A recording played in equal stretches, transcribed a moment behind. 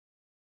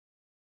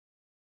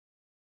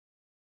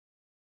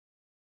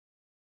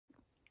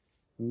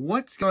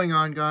What's going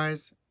on,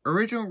 guys?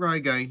 Original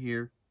Ride Guy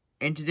here,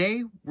 and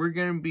today we're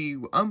going to be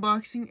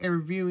unboxing and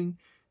reviewing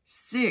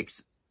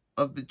 6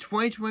 of the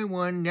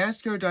 2021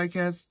 NASCAR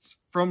Die-casts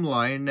from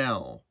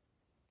Lionel.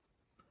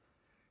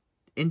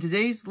 In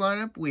today's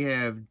lineup, we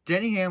have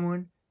Denny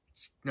Hamlin,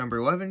 number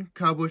 11,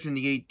 Kyle Busch in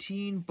the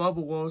 18,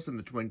 Bubba Wallace in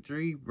the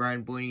 23,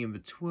 Ryan Blaney in the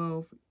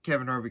 12,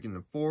 Kevin Harvick in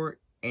the 4,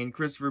 and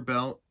Christopher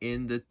Bell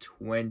in the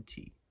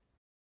 20.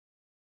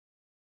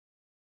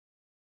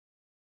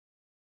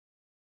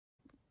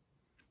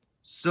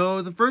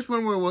 So, the first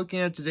one we're looking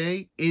at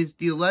today is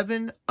the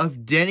 11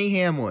 of Denny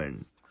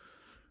Hamlin.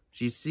 As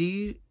you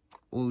see,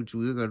 which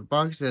we look at the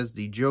box, has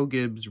the Joe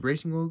Gibbs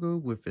Racing logo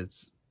with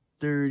its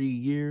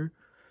 30-year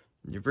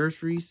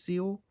anniversary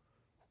seal.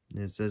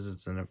 And it says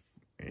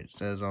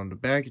on the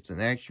back, it's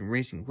an Action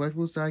Racing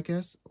Collectibles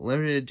die-cast,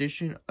 limited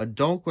edition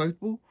adult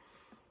collectible.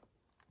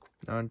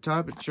 On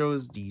top, it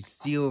shows the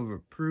seal of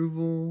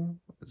approval.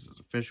 This is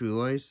officially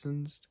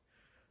licensed.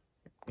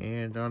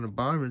 And on the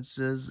bottom, it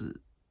says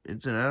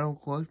it's an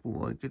adult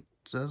collectible, like it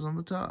says on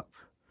the top.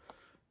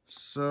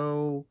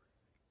 So,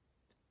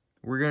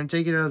 we're going to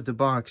take it out of the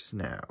box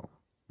now.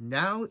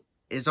 Now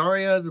it's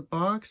already out of the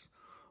box.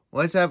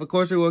 Let's have a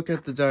closer look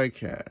at the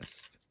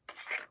die-cast.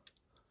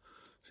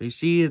 So, you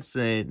see, it's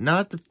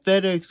not the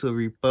FedEx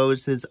livery, but it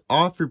says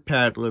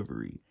Offerpad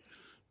livery.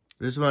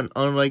 This one,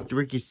 unlike the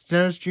Ricky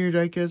Stenhouse Jr.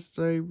 die-cast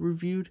I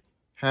reviewed,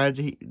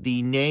 had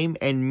the name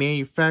and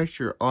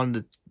manufacturer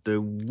on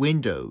the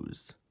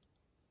windows.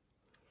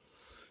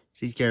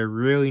 So he's got a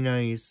really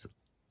nice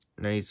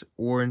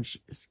orange.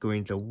 It's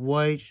going to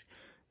white.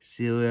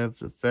 See, we have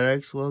the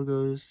FedEx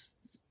logos.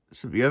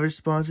 Some of the other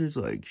sponsors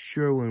like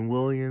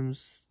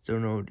Sherwin-Williams.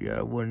 Don't know what the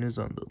other one is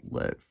on the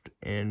left.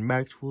 And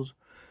Maxwell's.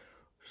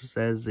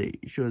 It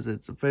shows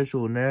its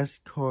official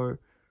NASCAR.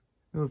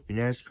 With the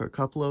NASCAR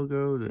Cup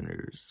logo. Then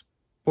there's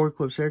Sport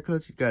Clips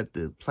haircuts. It's got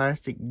the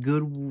plastic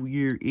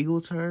Goodyear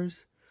Eagle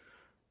tires.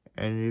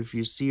 And if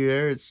you see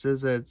there, it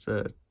says that it's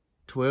a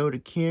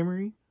Toyota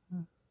Camry.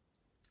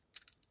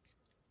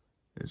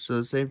 So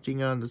the same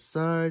thing on the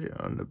side,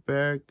 on the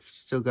back,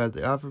 still got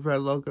the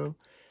Offerpad logo.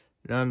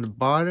 And on the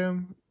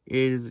bottom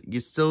you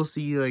still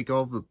see like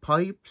all the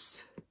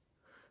pipes,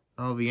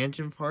 all the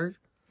engine part,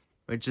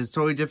 which is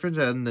totally different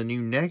than the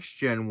new next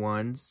gen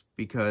ones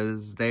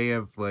because they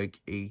have like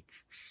a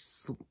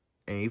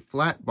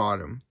flat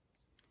bottom.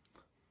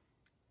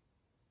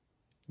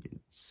 You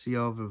see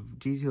all the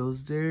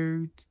details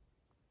there,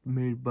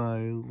 made by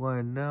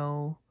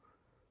Lionel,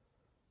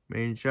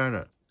 made in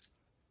China.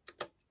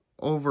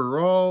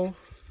 Overall,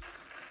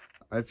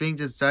 I think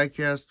this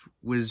diecast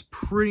was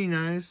pretty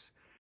nice.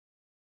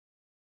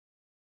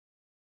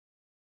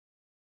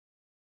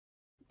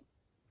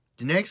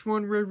 The next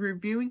one we're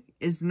reviewing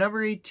is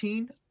number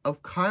 18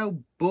 of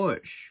Kyle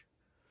Busch.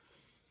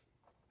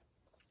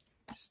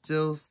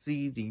 Still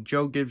see the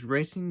Joe Gibbs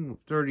Racing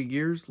 30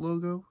 years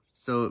logo.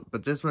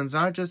 But this one's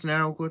not just an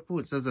adult collectible.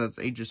 It says that it's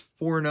ages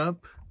 4 and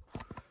up.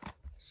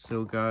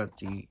 Still got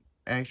the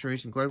Action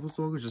Racing Collectibles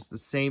logo, just the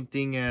same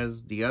thing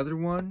as the other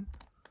one.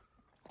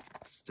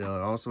 Still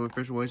also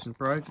official licensed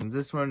product, and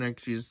this one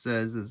actually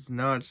says it's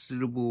not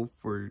suitable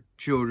for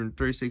children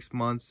 36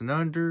 months and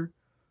under.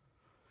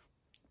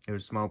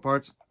 There's small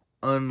parts,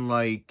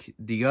 unlike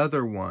the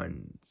other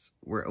ones,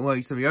 where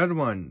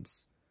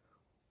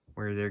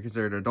they're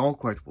considered adult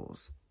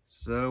collectibles.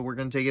 So we're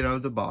gonna take it out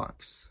of the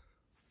box.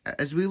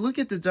 As we look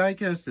at the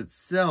diecast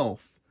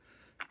itself,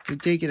 we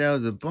take it out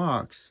of the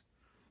box.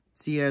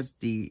 See, it has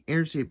the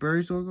Interstate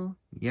Berries logo,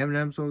 the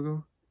M&M's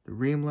logo, the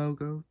Rheem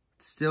logo,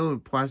 still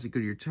plastic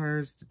Goodyear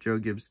tires, the Joe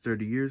Gibbs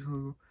 30 years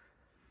logo.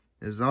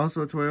 There's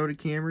also a Toyota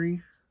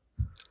Camry.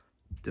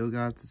 Still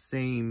got the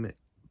same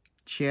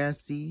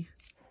chassis.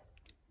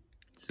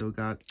 Still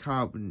got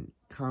Kyle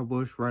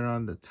Busch right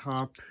on the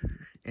top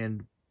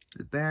and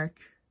the back.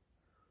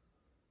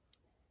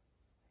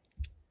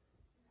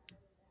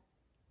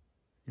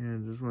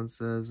 And this one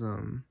says,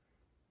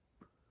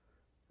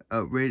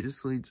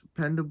 outrageously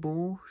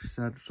dependable.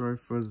 Sorry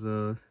for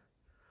the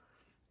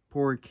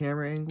poor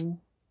camera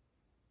angle.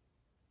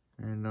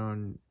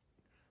 And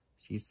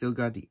she's still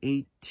got the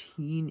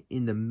 18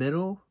 in the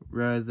middle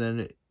rather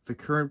than the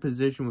current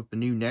position with the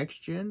new next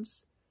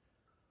gens.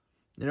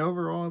 And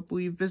overall, I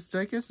believe this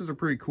diecast is a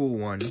pretty cool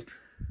one.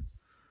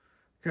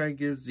 Kind of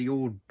gives the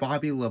old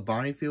Bobby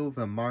Labonte feel with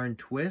a modern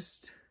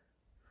twist.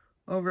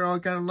 Overall, I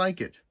kind of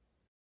like it.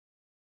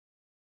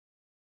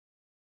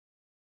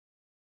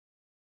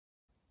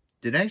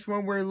 The next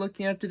one we're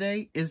looking at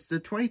today is the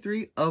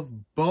 23 of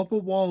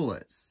Bubba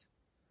Wallace.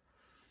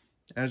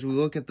 As we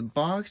look at the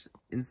box,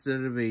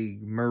 instead of a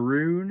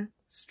maroon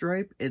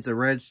stripe, it's a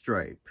red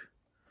stripe.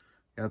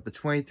 Got the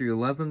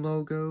 2311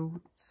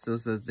 logo. Still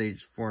says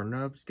age 4 and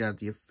up. It's got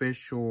the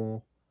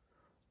official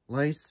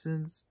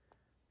license.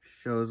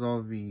 Shows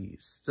all the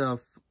stuff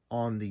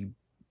on the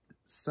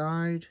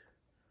side.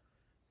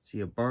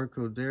 See a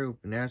barcode there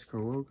with the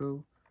NASCAR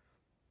logo.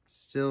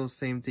 Still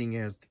same thing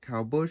as the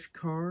Kyle Busch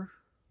car.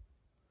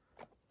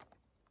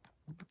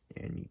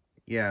 And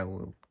yeah,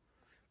 well,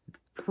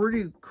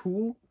 pretty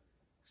cool.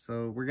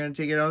 So we're going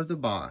to take it out of the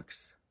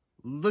box.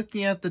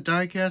 Looking at the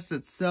die-cast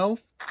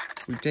itself,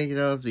 we take it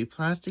out of the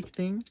plastic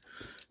thing.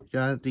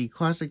 Got the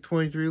classic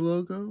 23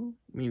 logo,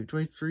 maybe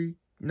 23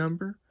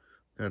 number.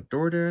 Got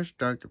DoorDash,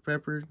 Dr.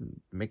 Pepper,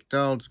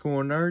 McDonald's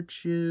Golden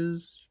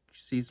Arches. You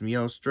see some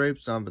yellow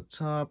stripes on the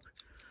top.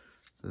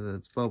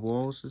 That's Bubba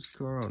Wallace's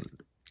car on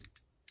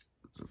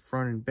the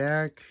front and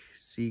back.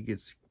 See, it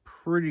gets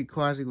pretty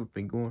classic with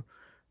me going. It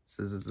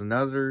says it's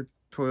another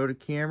Toyota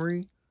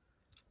Camry.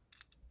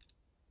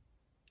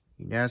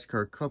 The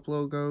NASCAR Cup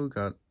logo.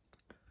 Got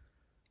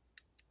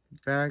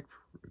back.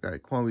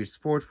 Got Quality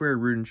Sportswear,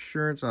 Root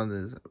Insurance on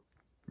the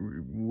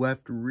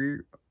left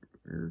rear.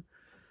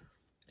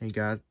 And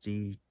got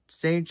the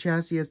same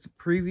chassis as the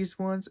previous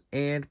ones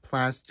and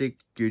plastic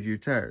Goodyear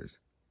tires.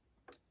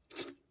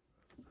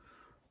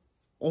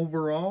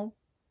 Overall,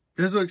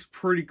 this looks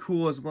pretty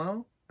cool as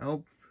well. I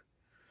hope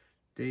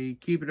they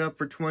keep it up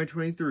for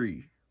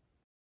 2023.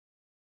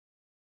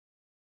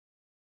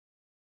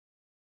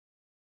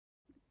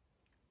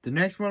 The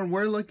next one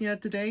we're looking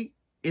at today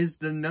is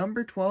the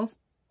number 12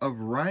 of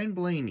Ryan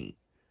Blaney.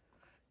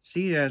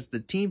 See, it has the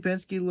Team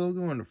Penske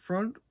logo on the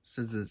front.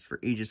 Says it's for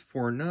ages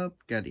 4 and up.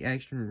 Got the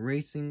Action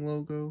Racing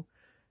logo.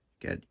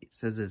 It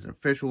says it's an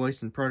official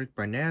licensed product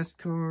by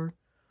NASCAR.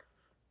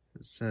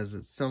 It says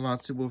it's still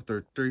not suitable if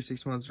they're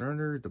 36 months or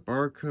under. The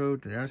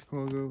barcode, the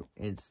NASCAR logo,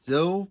 and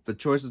still the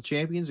choice of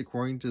champions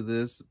according to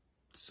this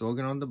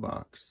slogan on the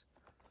box.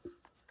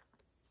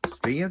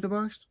 Speaking of the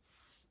box,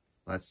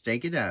 let's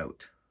take it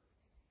out.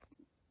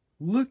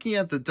 Looking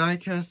at the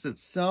die-cast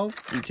itself,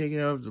 we take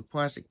it out of the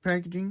plastic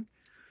packaging.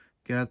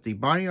 Got the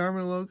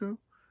BodyArmor logo.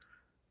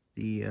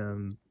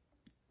 The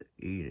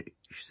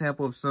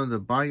sample of some of the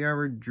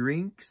BodyArmor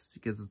drinks,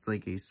 because it's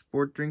like a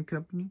sport drink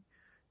company.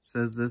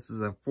 Says this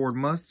is a Ford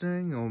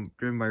Mustang,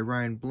 driven by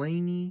Ryan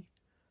Blaney.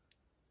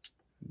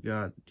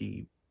 Got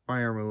the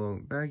BodyArmor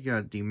logo back.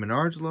 Got the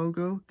Menards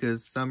logo,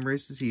 because some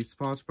races he's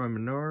sponsored by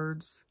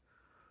Menards.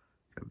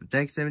 Got the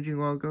Dex Imaging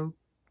logo,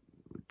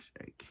 which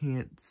I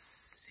can't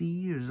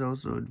see. There's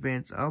also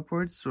Advanced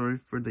Outputs. Sorry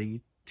for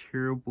the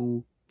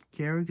terrible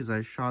camera, because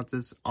I shot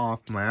this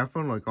off my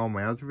iPhone like all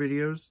my other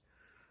videos.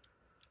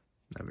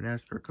 I have an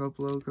NASCAR Cup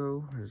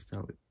logo. I just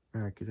gotta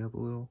back it up a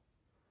little.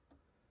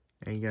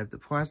 And you got the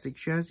plastic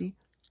chassis.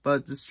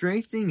 But the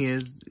strange thing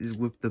is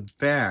with the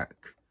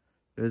back,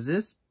 because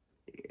this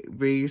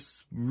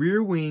race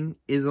rear wing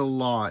is a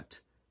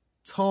lot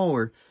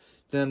taller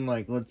than,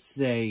 like, let's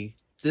say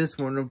this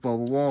one of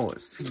Bubba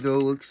Wallace. You go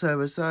look side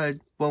by side,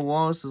 Bubba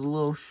Wallace is a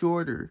little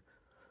shorter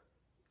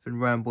than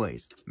Ryan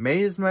Blaze.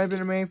 Maybe this might have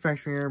been a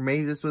manufacturing error.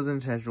 Maybe this was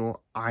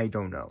intentional. I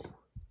don't know.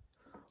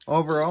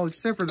 Overall,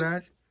 except for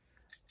that,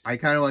 I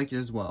kind of like it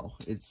as well.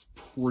 It's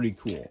pretty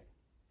cool.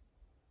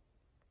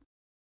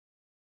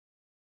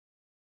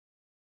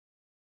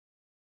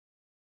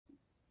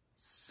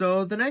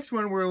 So the next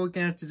one we're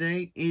looking at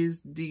today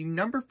is the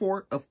number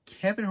 4 of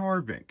Kevin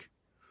Harvick.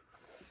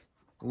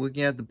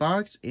 Looking at the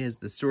box is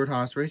the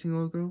Stewart-Haas Racing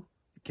logo.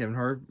 Kevin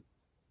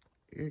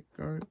Harvick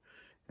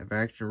of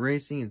Action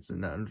Racing. It's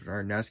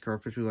our NASCAR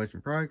official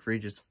licensed product for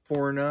ages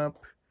 4 and up.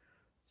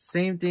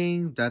 Same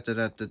thing.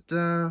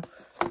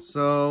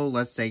 So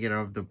let's take it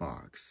out of the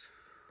box.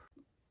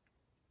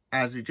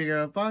 As we take it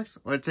out of the box,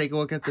 let's take a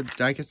look at the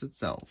diecast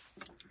itself.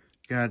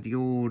 Got the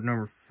old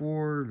number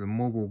 4, the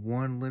Mobil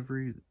 1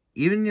 livery.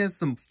 Even has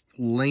some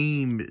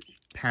flame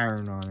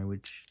pattern on it,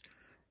 which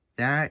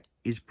that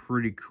is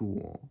pretty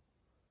cool.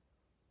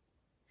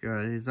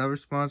 Got his other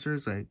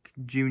sponsors like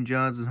Jimmy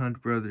John's and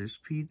Hunt Brothers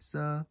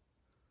Pizza,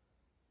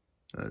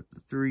 the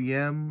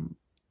 3M,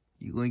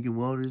 Lincoln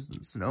Welders,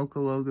 and Sunoco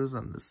logos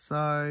on the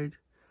side.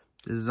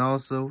 This is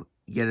also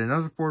yet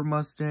another Ford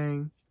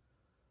Mustang.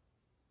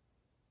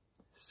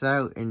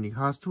 And the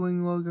Haas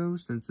Tooling logo,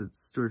 since it's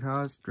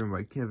Stewart-Haas, driven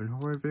by Kevin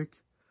Harvick.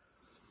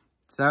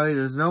 Sadly,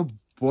 there's no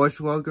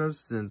Busch logos,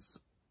 since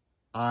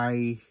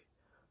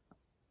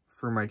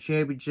for my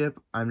championship,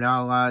 I'm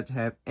not allowed to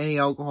have any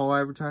alcohol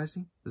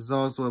advertising. This is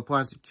also a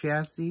plastic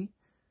chassis.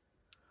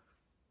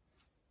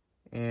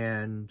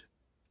 And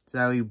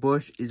sadly,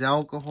 Busch is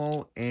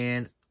alcohol,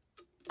 and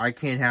I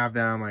can't have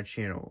that on my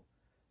channel.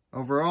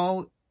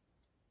 Overall,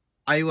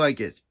 I like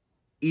it,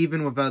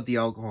 even without the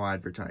alcohol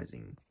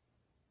advertising.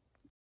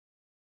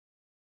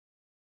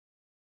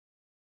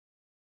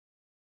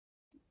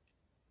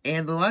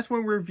 And the last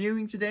one we're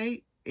reviewing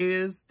today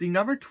is the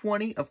number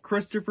 20 of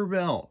Christopher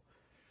Bell.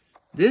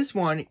 This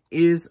one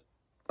is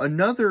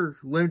another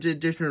limited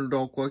edition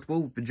adult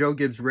collectible with the Joe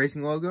Gibbs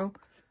Racing logo.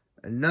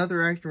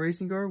 Another Action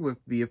Racing car with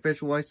the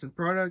official licensed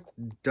product.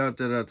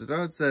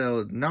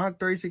 So not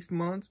 36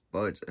 months,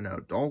 but it's an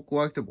adult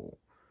collectible.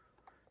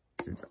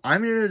 Since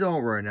I'm an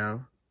adult right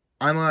now,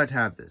 I'm allowed to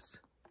have this.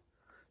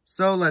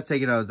 So let's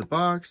take it out of the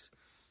box.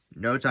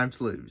 No time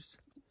to lose.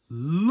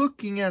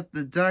 Looking at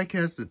the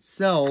diecast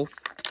itself,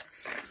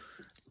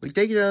 we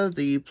take it out of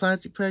the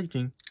plastic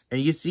packaging, and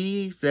you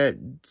see that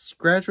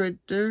scratch right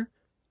there?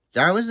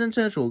 That was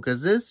intentional,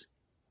 because this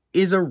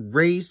is a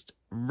raced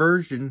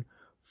version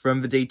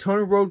from the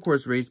Daytona road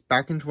course race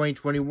back in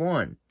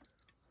 2021.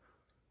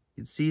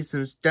 You can see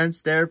some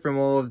stunts there from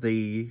all of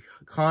the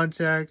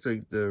contact,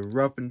 like the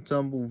rough and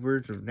tumble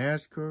version of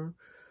NASCAR.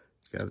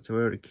 It's got the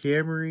Toyota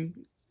Camry.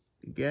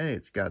 Again,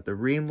 it's got the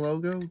Rheem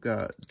logo,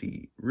 got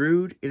the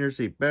Rude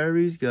Interstate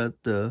batteries,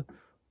 got the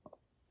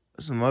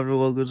some other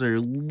logos that are a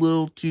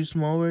little too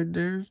small right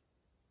there.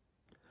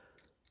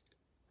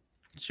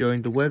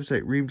 Showing the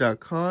website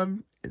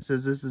Rheem.com. It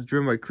says this is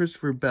driven by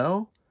Christopher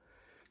Bell.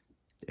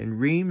 And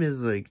Rheem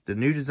is like the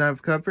new design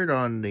of comfort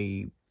on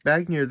the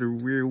back near the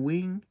rear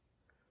wing.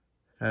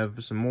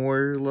 Have some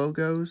more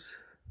logos.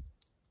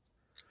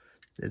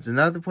 It's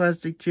another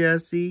plastic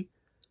chassis,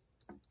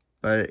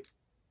 but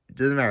it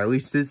doesn't matter. At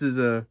least this is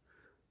a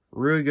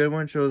really good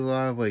one. Shows a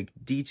lot of like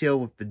detail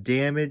with the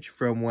damage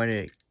from when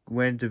it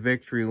went to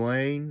victory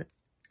lane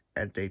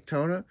at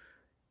Daytona.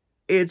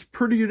 It's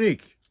pretty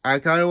unique. I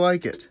kind of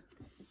like it.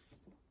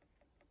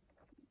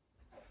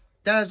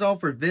 That is all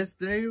for this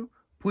video.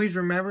 Please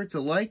remember to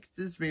like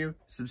this video,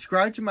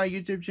 subscribe to my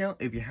YouTube channel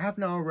if you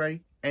haven't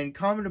already, and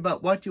comment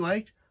about what you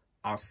liked.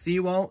 I'll see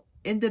you all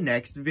in the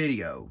next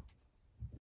video.